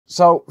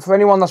So, for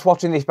anyone that's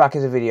watching this back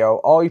as a video,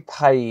 I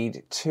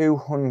paid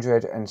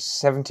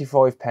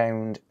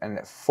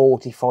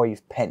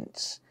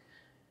 £275.45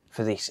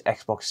 for this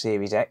Xbox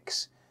Series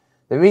X.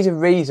 There is a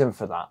reason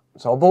for that.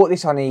 So I bought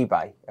this on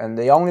eBay, and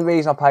the only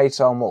reason I paid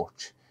so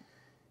much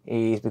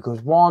is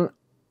because, one,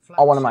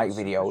 I want to make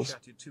videos,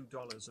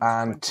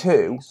 and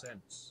two,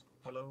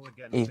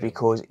 is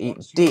because it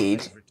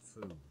did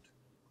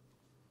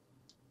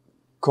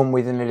come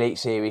with an Elite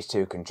Series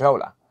 2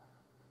 controller.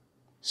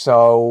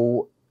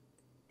 So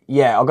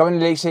yeah, I got an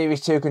Elite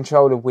Series 2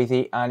 controller with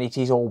it, and it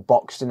is all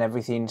boxed and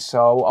everything.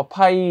 So I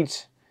paid,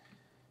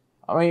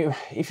 I mean,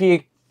 if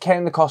you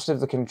count the cost of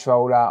the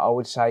controller, I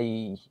would say,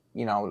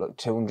 you know, like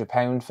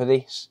 £200 for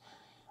this.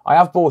 I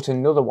have bought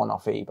another one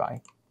off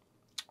eBay.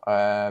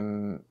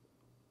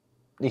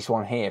 This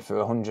one here for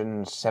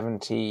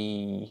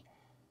 170.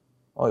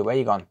 Oh, where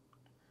you gone?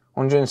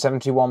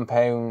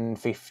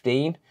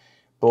 £171.15.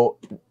 But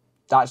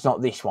that's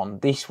not this one.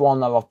 This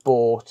one that I've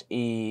bought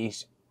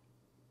is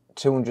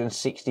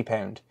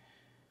 £260.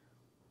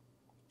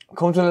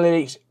 Comes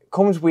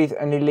with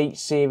an Elite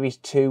Series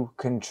 2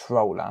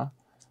 controller.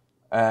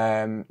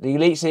 The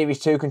Elite Series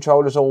 2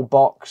 controller is all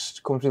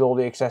boxed, comes with all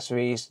the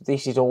accessories.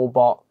 This is all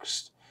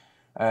boxed.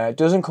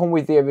 Doesn't come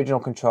with the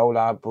original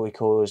controller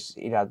because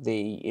it had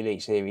the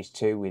Elite Series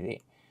 2 with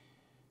it.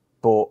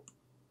 But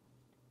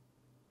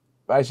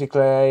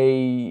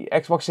basically,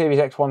 Xbox Series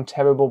X, one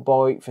terrible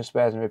buy for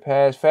spares and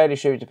repairs. Fairly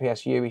sure it's a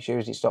PSU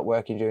issues. It stopped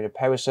working during a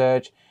power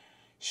surge.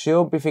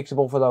 Should be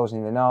fixable for those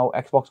in the know.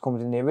 Xbox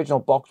comes in the original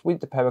box with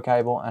the power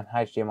cable and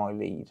HDMI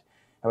lead.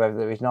 However,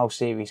 there is no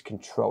series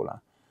controller.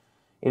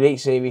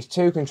 Elite Series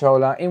 2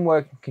 controller in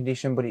working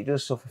condition, but it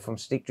does suffer from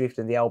stick drift,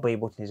 and the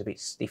LB button is a bit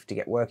stiff to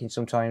get working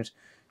sometimes.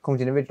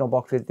 Comes in original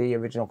box with the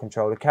original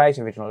controller case,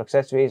 original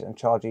accessories, and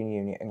charging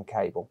unit and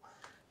cable.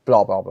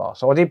 Blah, blah, blah.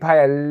 So I did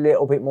pay a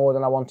little bit more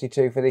than I wanted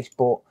to for this,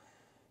 but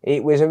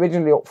it was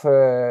originally up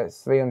for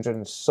 300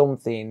 and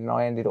something, and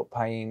I ended up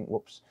paying,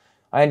 whoops,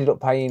 I ended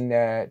up paying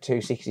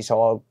 $260,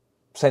 so I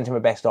sent them a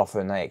best offer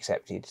and they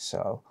accepted.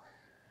 So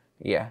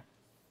yeah.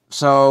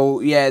 So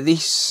yeah,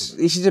 this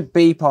is a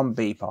beep on,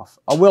 beep off.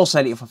 I will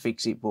sell it if I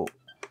fix it, but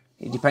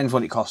it depends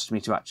what it costs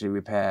me to actually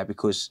repair,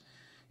 because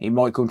it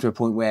might come to a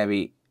point where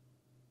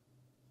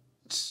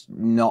it's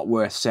not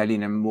worth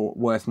selling and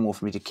worth more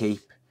for me to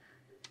keep.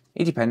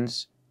 It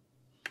depends.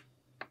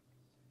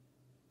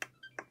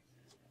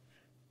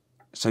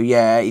 So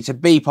yeah, it's a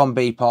beep on,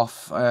 beep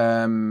off.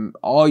 I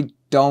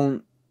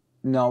don't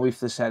know if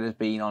the seller's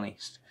being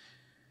honest.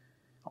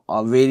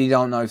 I really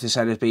don't know if the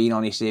seller's being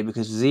honest here,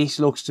 because this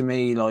looks to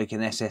me like an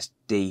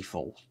SSD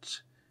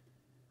fault.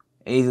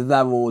 Either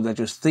that, or they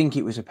just think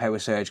it was a power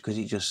surge because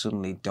it just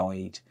suddenly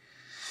died.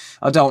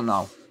 I don't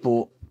know,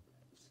 but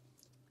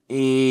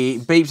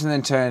it beeps and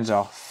then turns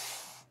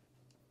off.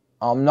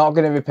 I'm not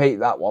going to repeat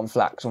that one,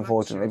 Flax,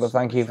 unfortunately, but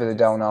thank you for the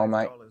dono,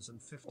 mate.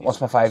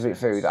 What's my favourite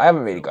food? I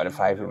haven't really got a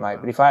favourite, mate,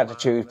 but if I had to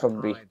choose,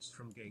 probably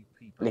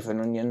liver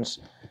and onions.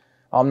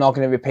 I'm not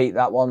going to repeat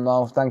that one,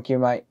 though. Thank you,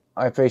 mate.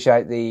 I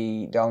appreciate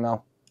the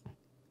dono,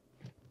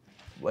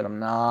 but I'm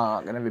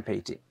not going to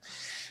repeat it.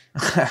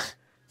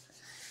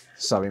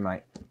 Sorry,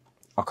 mate.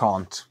 I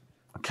can't.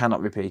 I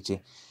cannot repeat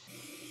it.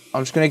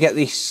 I'm just going to get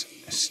this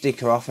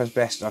sticker off as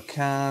best I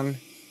can.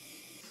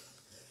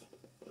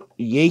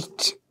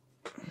 Yeet.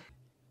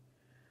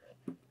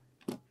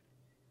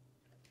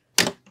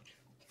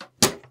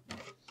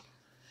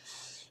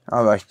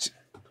 Alright.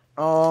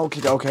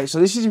 Okay. So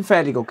this is in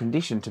fairly good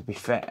condition, to be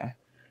fair.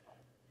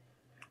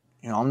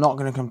 You know, I'm not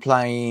going to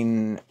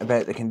complain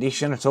about the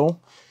condition at all.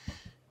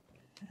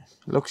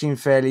 Looks in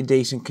fairly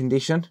decent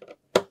condition.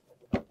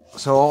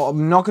 So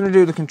I'm not going to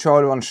do the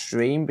controller on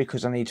stream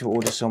because I need to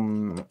order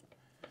some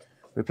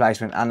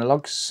replacement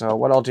analogs. So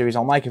what I'll do is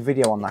I'll make a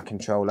video on that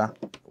controller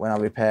when I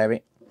repair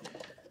it.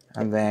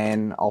 And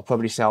then I'll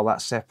probably sell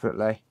that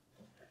separately.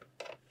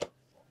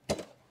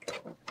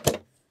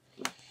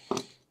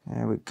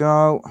 There we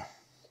go.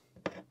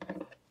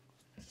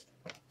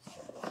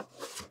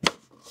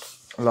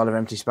 A lot of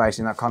empty space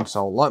in that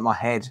console, like my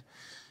head.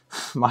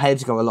 My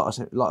head's got a lot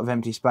of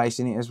empty space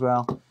in it as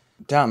well.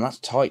 Damn, that's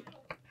tight.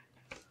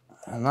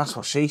 And that's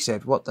what she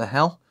said. What the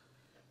hell?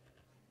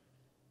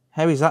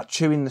 How is that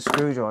chewing the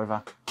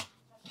screwdriver?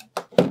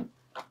 Oh,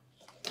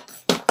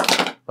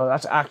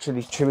 that's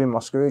actually chewing my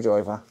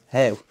screwdriver.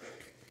 How?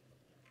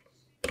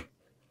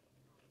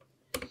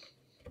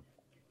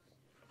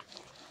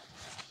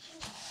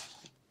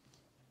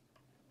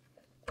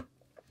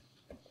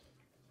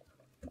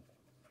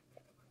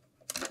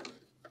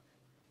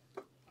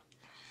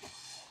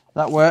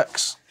 That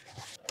works.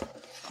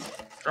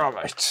 All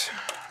right.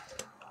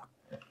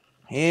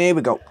 Here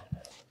we go.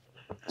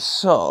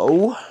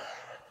 So,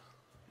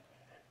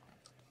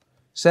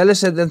 seller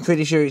said they're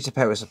pretty sure it's a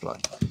power supply.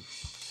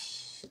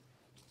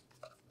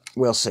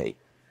 We'll see.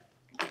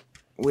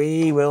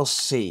 We will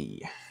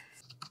see.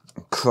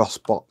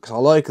 Crossbox. I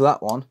like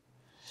that one.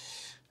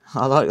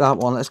 I like that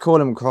one. Let's call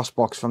him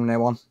Crossbox from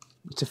now on.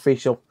 It's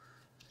official.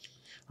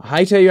 I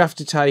hate how you have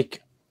to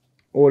take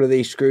all of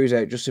these screws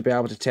out just to be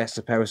able to test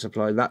the power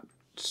supply. That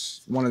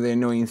It's one of the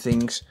annoying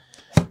things.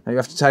 Now you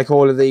have to take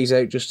all of these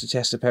out just to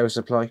test the power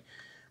supply.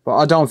 But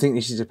I don't think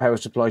this is a power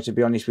supply, to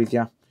be honest with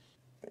you.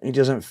 It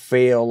doesn't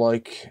feel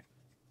like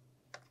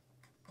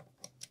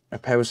a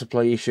power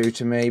supply issue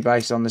to me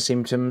based on the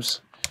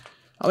symptoms.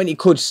 I mean, it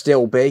could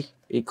still be.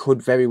 It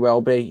could very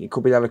well be. It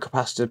could be that a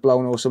capacitor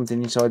blown or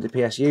something inside the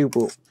PSU,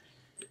 but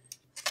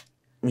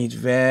it's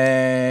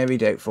very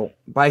doubtful.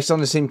 Based on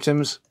the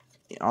symptoms,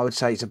 I would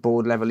say it's a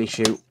board level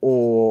issue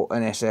or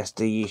an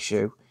SSD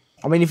issue.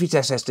 I mean, if it's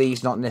SSD,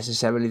 it's not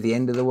necessarily the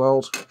end of the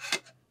world.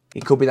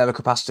 It could be that a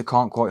capacitor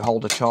can't quite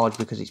hold a charge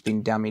because it's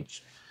been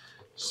damaged.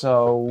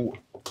 So,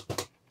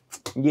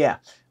 yeah.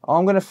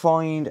 I'm going to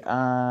find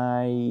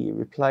a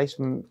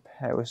replacement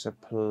power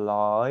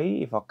supply,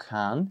 if I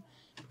can.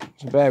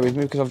 So bear with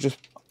me, because I've just...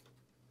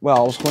 Well,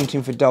 I was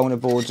hunting for donor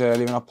boards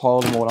earlier and I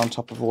piled them all on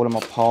top of all of my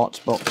parts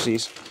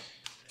boxes.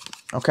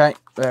 Okay,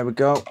 there we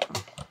go.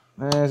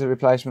 There's a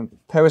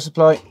replacement power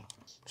supply.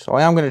 So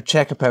I am going to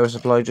check a power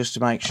supply just to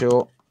make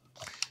sure.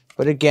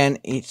 But again,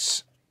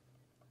 it's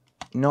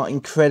not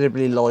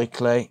incredibly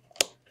likely.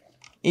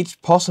 It's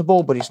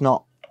possible, but it's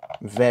not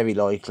very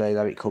likely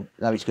that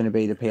it's going to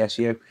be the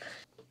PSU.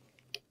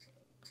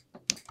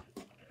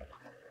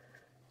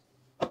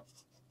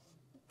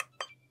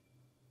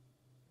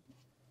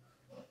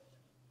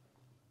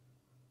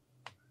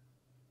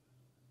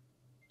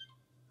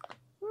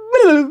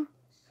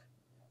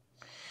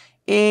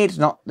 It's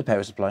not the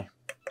power supply.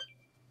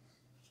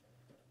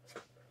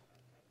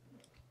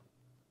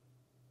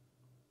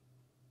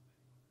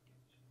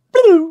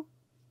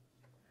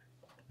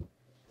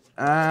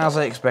 As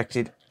I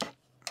expected.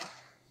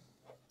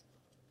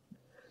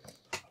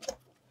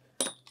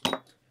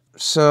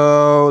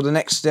 So the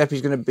next step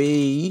is going to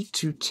be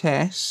to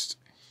test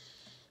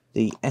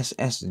the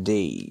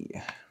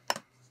SSD.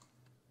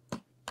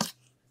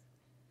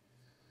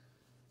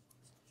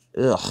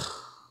 Ugh,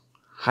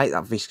 hate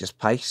that viscous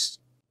paste.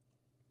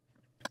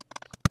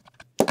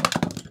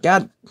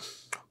 God,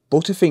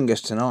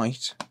 butterfingers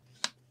tonight.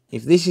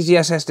 If this is the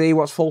SSD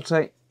what's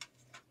faulty,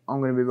 I'm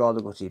going to be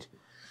rather gutted,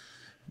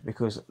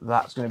 because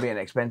that's going to be an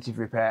expensive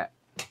repair.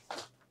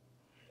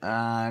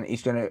 And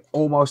it's going to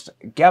almost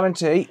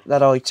guarantee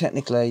that I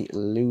technically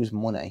lose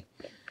money.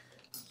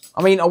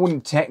 I mean, I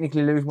wouldn't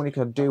technically lose money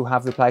because I do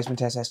have replacement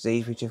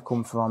SSDs which have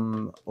come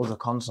from other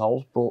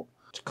consoles, but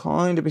it's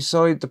kind of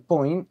beside the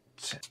point.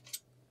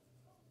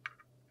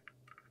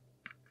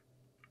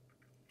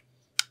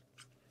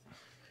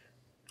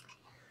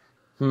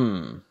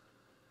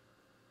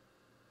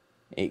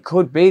 It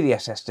could be the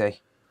SSD.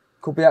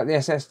 Could be that the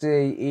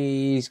SSD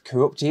is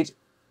corrupted,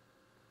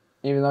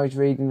 even though it's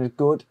reading as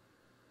good.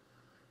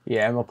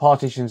 Yeah, my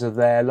partitions are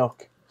there,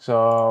 look.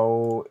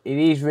 So it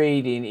is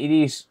reading, it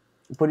is,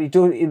 but it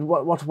does.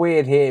 What's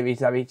weird here is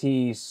that it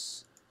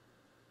is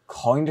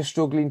kind of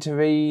struggling to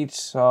read.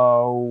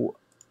 So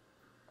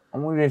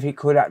I'm wondering if it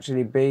could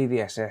actually be the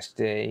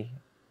SSD.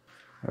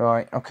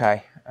 Right,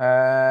 okay.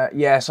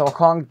 Yeah, so I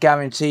can't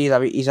guarantee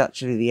that it is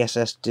actually the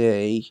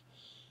SSD.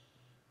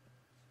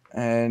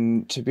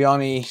 And to be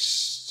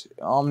honest,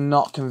 I'm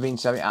not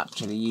convinced that it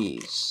actually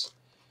is.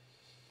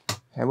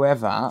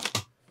 However,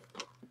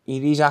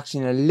 it is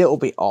acting a little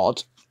bit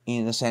odd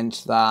in the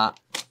sense that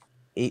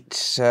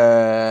it's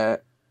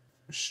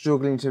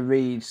struggling to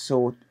read.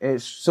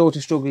 It's sort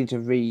of struggling to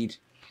read.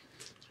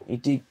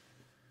 It did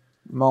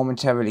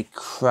momentarily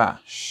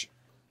crash.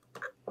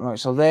 Right,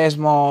 so there's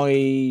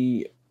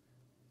my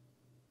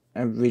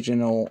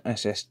original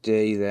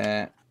SSD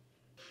there.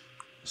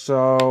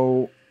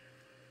 So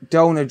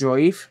donor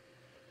drive.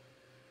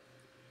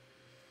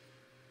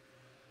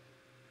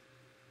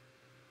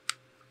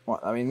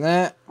 What I'm in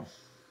there.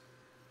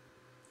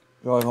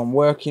 Drive I'm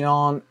working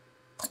on.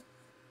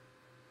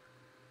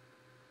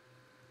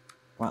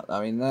 What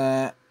I'm in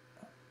there.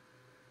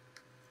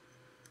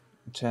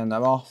 Turn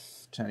that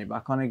off. Turn it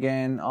back on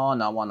again. Oh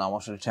no, I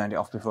should have turned it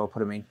off before I put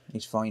them in.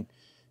 It's fine.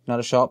 Not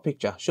a sharp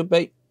picture. Should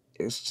be.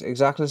 It's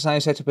exactly the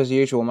same setup as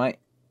usual, mate.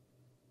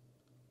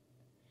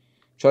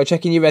 Try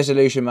checking your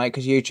resolution, mate,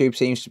 because YouTube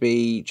seems to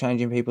be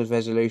changing people's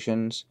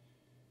resolutions.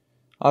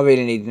 I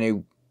really need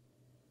a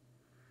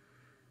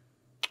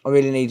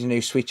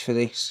new switch for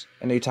this.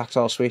 A new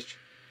tactile switch.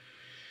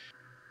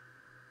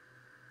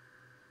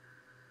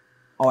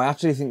 Oh, I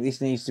actually think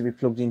this needs to be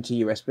plugged into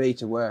USB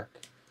to work.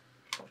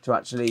 To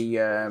actually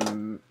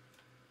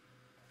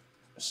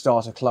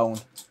start a clone.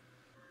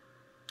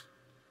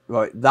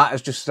 Right, that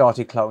has just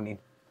started cloning.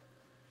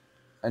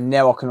 And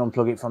now I can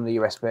unplug it from the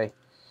USB.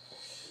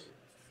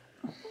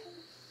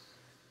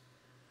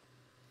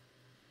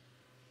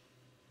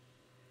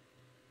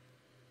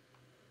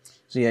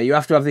 So yeah, you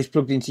have to have this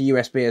plugged into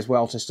USB as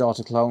well to start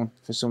a clone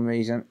for some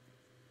reason.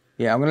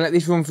 Yeah, I'm going to let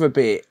this run for a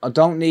bit. I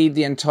don't need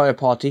the entire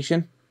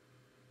partition.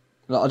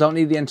 I don't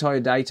need the entire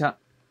data.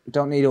 I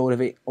don't need all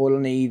of it. All I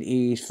need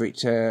is for it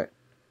to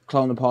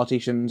clone the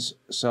partitions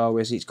so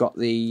as it's got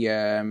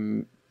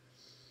the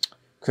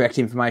correct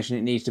information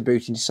it needs to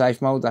boot into safe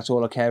mode. That's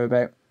all I care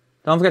about.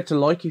 Don't forget to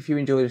like if you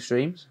enjoy the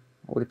streams.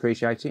 I would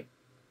appreciate it.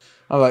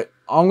 Alright,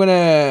 I'm going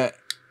to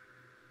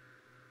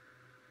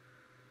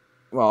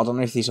Well, I don't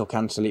know if this will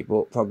cancel it,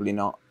 but probably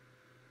not.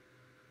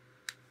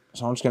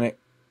 So I'm just going to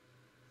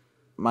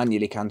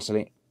manually cancel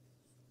it.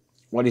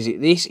 What is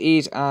it? This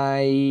is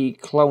a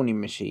cloning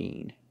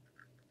machine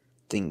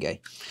thingy.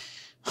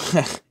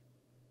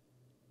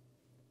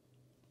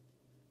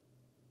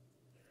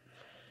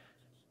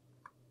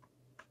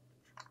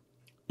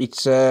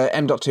 It's a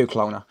M.2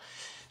 cloner.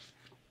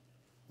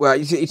 Well,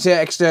 it's an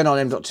external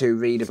M.2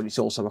 reader, but it's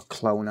also a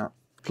cloner.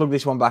 Plug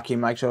this one back in,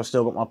 make sure I've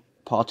still got my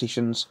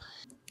partitions.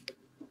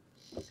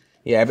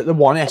 Yeah, but the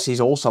 1S is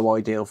also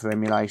ideal for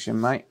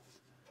emulation, mate.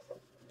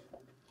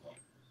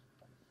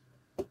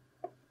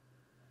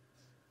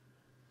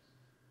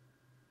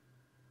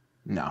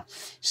 No,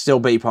 still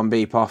beep on,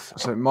 beep off.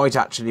 So it might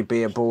actually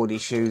be a board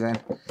issue then.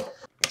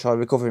 Try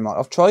recovery mode.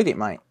 I've tried it,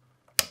 mate.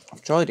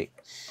 I've tried it.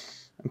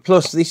 And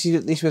plus,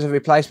 this was a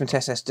replacement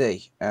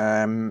SSD.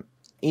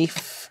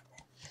 If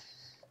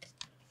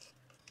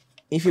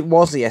it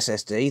was the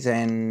SSD,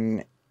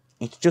 then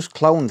it's just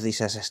cloned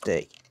this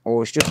SSD,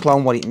 or it's just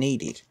cloned what it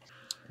needed.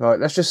 Right,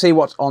 let's just see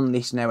what's on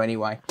this now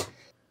anyway.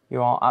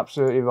 You are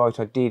absolutely right.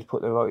 I did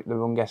put the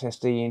wrong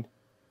SSD in.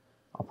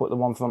 I put the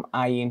one from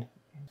A in.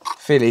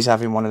 Philly's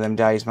having one of them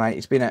days, mate.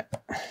 It's been a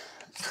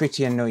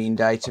pretty annoying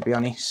day, to be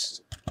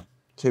honest.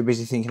 Too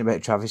busy thinking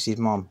about Travis's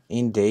mom.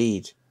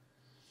 Indeed.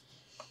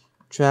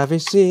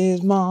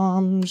 Travis's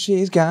mom,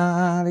 she's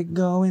got it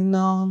going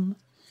on.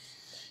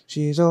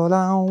 She's all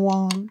I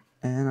want,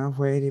 and I've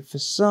waited for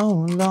so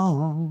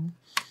long.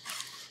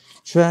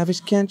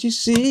 Travis, can't you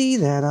see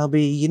that I'll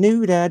be your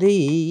new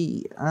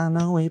daddy? I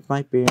know it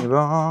might be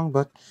wrong,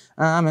 but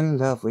I'm in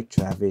love with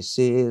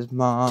Travis's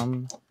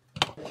mom.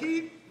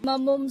 Keep my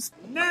mom's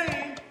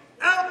name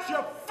out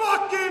your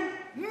fucking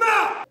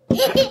mouth!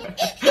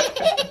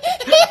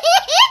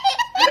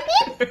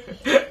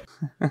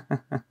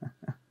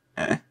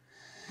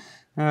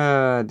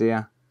 Oh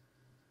dear.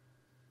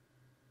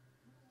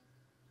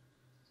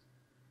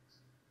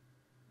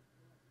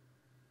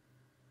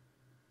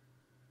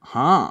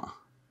 Huh.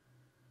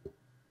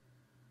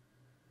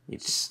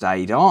 It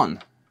stayed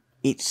on.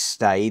 It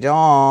stayed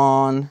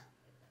on.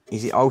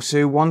 Is it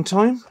also one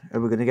time? Are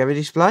we going to give a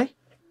display?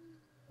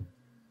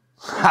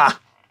 Ha!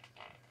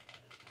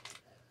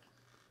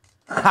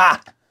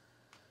 Ha!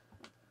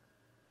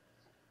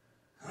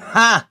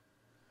 Ha!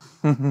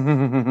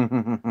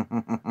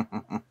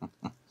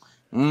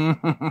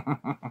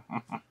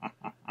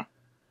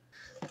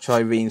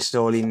 Try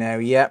reinstalling now.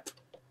 Yep.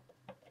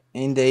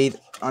 Indeed.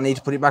 I need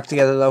to put it back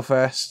together though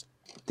first.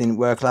 Didn't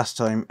work last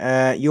time.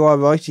 You are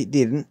right, it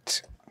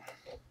didn't.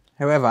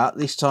 However,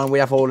 this time we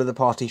have all of the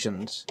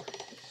partitions.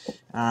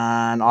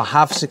 And I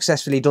have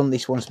successfully done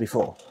this once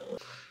before.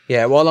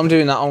 Yeah, while I'm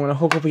doing that, I'm going to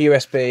hook up a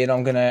USB and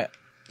I'm going to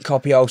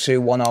copy OSU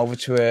 1 over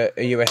to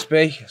a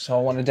USB. So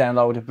I want to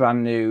download a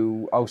brand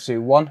new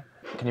OSU 1.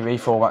 Can you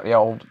reformat the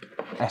old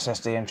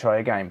SSD and try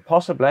again?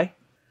 Possibly.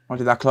 What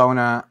did that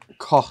cloner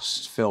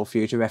cost, Phil, for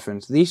future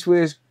reference? This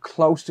was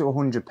close to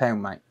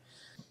 £100, mate.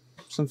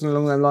 Something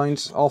along those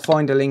lines. I'll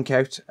find a link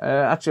out.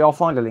 Actually, I'll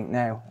find a link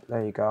now.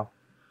 There you go.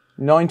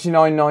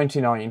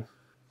 $99.99.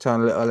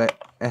 Tiny little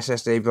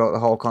SSD built the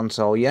whole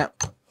console.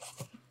 Yep.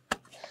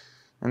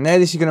 And now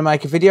this is going to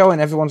make a video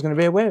and everyone's going to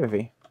be aware of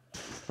it.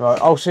 Right,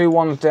 OSU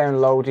 1's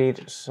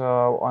downloaded,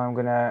 so I'm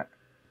going to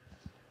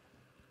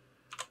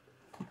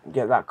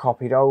get that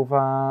copied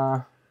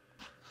over.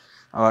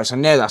 Alright, so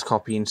now that's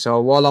copying.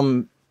 So while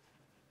I'm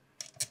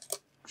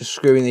just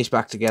screwing these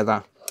back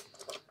together,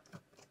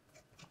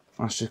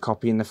 that's just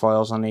copying the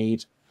files I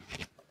need.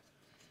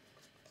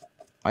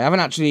 I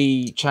haven't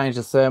actually changed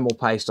the thermal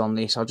paste on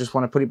this. I just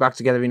want to put it back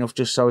together enough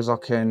just so as I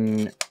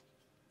can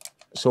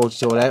sort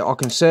it all out. I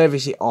can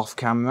service it off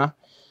camera.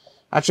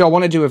 Actually, I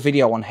want to do a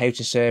video on how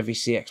to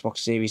service the Xbox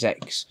Series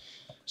X.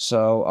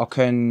 So I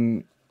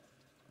can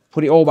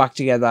put it all back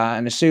together,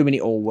 and assuming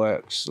it all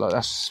works, like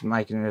that's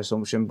making an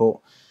assumption, but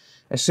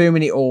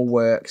assuming it all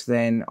works,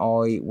 then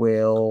I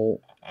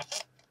will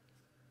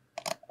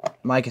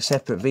make a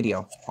separate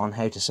video on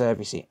how to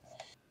service it.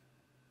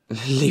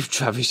 Leave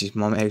Travis's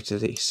mom out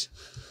of this.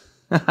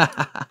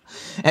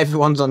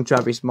 Everyone's on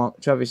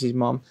Travis's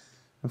mom.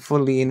 And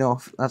funnily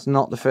enough, that's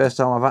not the first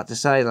time I've had to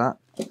say that.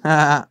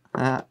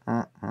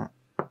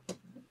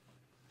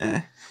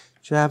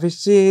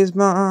 Travis's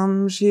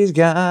mom, she's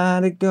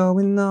got it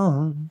going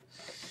on.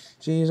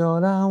 She's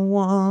all I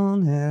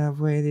want, and I've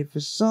waited for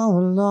so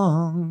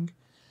long.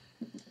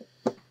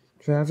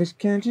 Travis,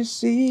 can't you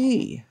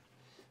see?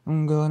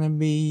 I'm gonna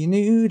be your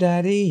new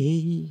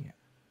daddy.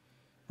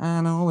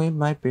 I know it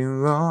might be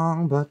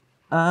wrong, but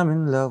I'm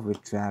in love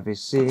with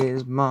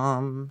Travis's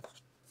mom.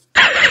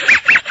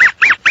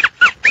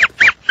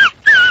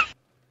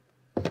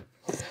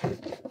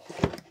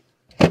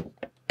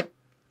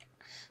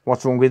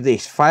 What's wrong with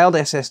this? Failed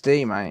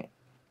SSD, mate.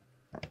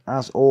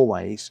 As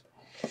always.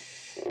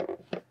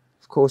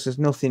 Of course, there's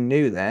nothing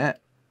new there.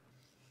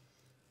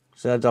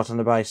 So dot on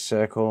the base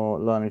circle,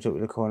 lining up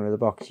with the corner of the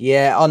box.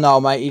 Yeah, I know,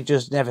 mate. It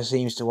just never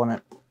seems to want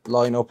to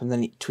line up, and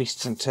then it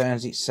twists and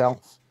turns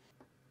itself.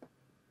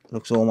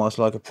 Looks almost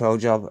like a pro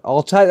job.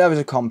 I'll take that as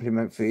a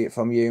compliment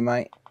from you,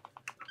 mate.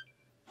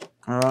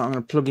 Alright, I'm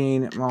going to plug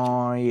in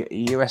my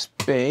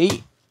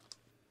USB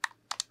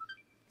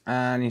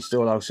and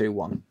install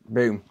OC1.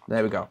 Boom,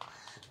 there we go.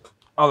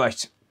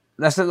 Alright,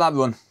 let's let that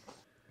run.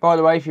 By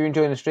the way, if you're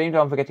enjoying the stream,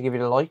 don't forget to give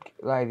it a like,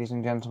 ladies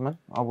and gentlemen.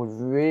 I would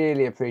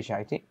really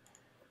appreciate it.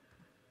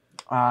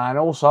 And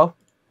also,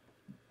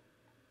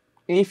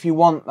 if you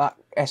want that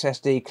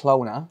SSD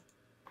cloner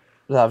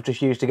that I've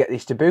just used to get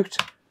this to boot,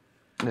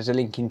 there's a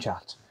link in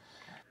chat.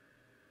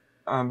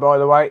 And by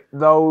the way,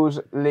 those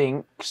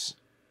links,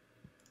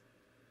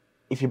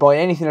 if you buy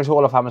anything at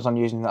all off Amazon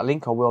using that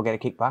link, I will get a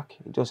kickback.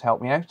 It does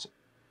help me out.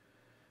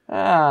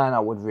 And I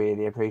would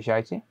really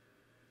appreciate it.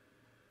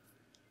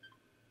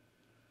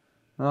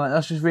 Right,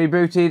 that's just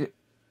rebooted.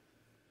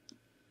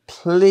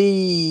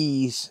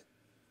 Please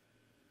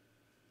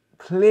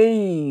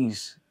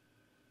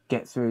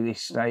get through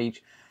this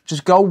stage.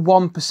 Just go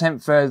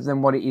 1% further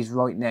than what it is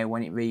right now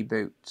when it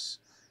reboots.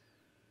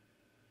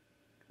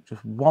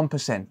 Just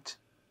 1%.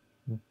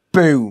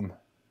 Boom.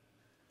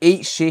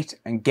 Eat shit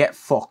and get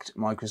fucked,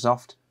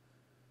 Microsoft.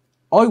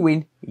 I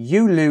win,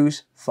 you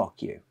lose,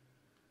 fuck you.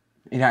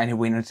 It ain't a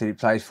win until it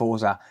plays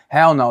Forza.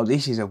 Hell no,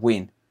 this is a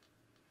win.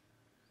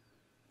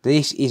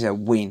 This is a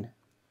win.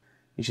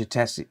 You should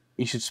test it.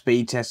 You should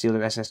speed test the other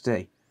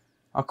SSD.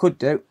 I could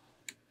do.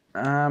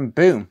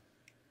 Boom.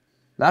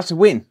 That's a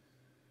win.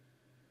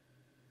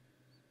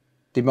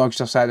 Did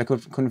Microsoft say they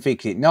couldn't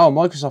fix it? No,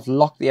 Microsoft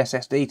locked the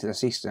SSD to the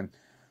system.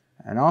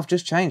 And I've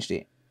just changed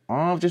it.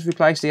 I've just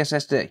replaced the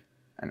SSD.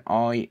 And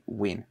I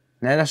win.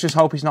 Now let's just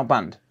hope it's not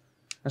banned.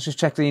 Let's just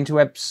check the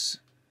interwebs.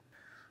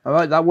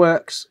 Alright, that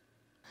works.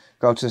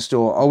 Go to the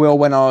store. I will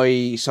when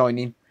I sign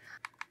in.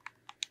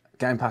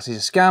 Game Pass is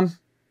a scam.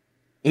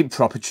 It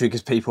proper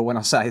triggers people when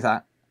I say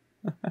that.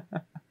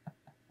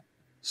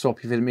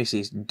 Swap you for the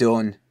missus.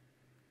 Done.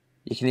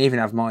 You can even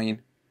have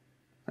mine.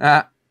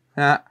 Yeah,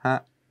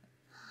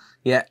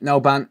 no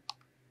ban.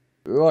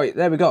 Right,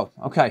 there we go.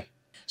 Okay.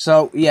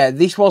 So, yeah,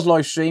 this was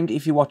live streamed.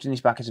 If you're watching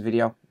this back as a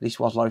video, this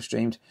was live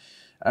streamed.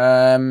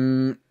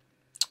 It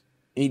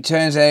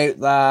turns out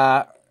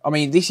that, I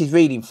mean, this is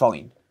reading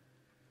fine.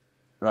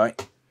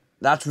 Right?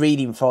 That's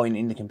reading fine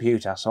in the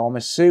computer. So I'm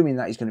assuming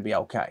that is going to be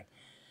okay.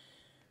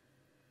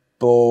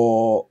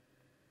 But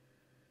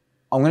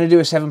I'm going to do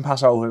a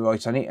 7-pass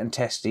overwrite on it and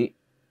test it.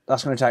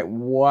 That's going to take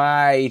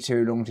way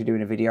too long to do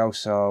in a video,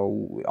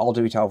 so I'll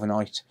do it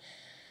overnight.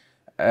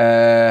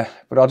 But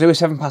I'll do a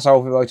 7-pass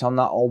overwrite on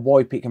that. I'll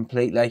wipe it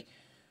completely.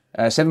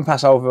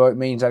 7-pass overwrite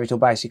means that it'll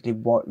basically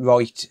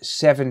write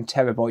 7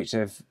 terabytes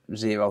of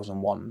zeros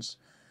and ones.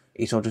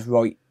 It'll just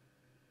write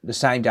the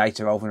same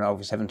data over and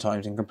over 7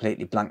 times and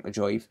completely blank the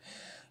drive.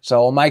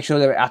 So I'll make sure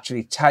that it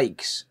actually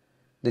takes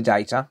the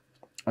data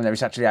and that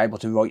it's actually able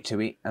to write to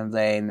it. And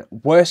then,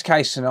 worst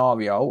case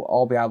scenario,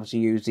 I'll be able to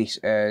use this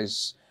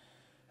as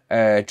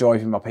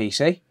driving my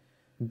PC.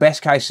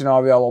 Best case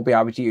scenario, I'll be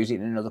able to use it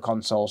in another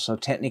console. So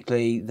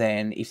technically,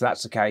 then, if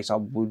that's the case, I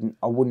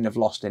wouldn't have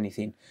lost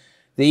anything.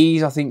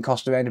 These, I think,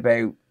 cost around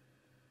about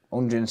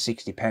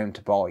 £160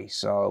 to buy.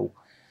 So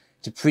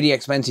it's a pretty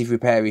expensive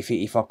repair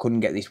if I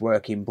couldn't get this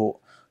working. But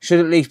should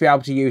at least be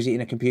able to use it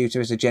in a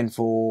computer as a Gen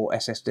 4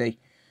 SSD,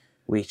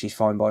 which is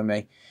fine by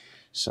me.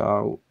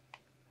 So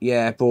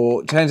yeah,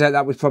 but turns out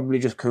that was probably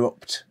just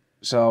corrupt.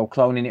 So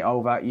cloning it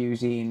over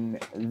using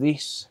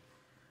this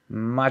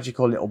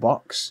magical little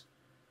box,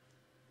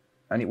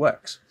 and it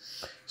works.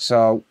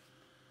 So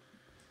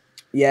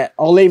yeah,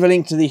 I'll leave a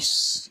link to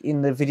this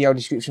in the video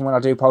description when I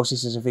do post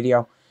this as a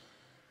video,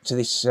 to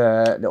this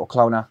little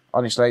cloner.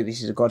 Honestly,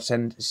 this is a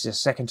godsend. This is the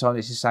second time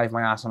this has saved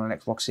my ass on an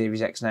Xbox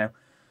Series X now.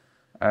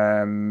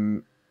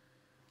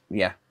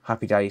 Yeah,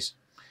 happy days.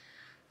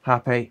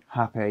 Happy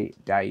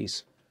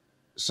days.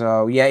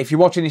 So yeah, if you're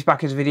watching this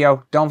back as a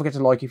video, don't forget to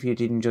like if you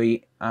did enjoy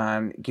it,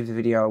 and give the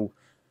video,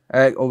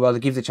 or rather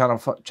give the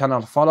channel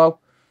a follow.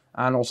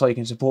 And also you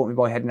can support me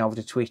by heading over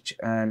to Twitch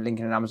and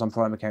linking an Amazon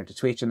Prime account to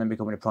Twitch and then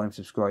becoming a Prime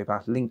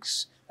subscriber.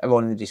 Links are all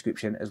in the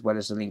description, as well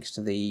as the links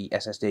to the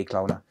SSD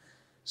cloner.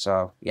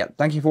 So yeah,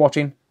 thank you for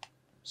watching.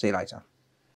 See you later.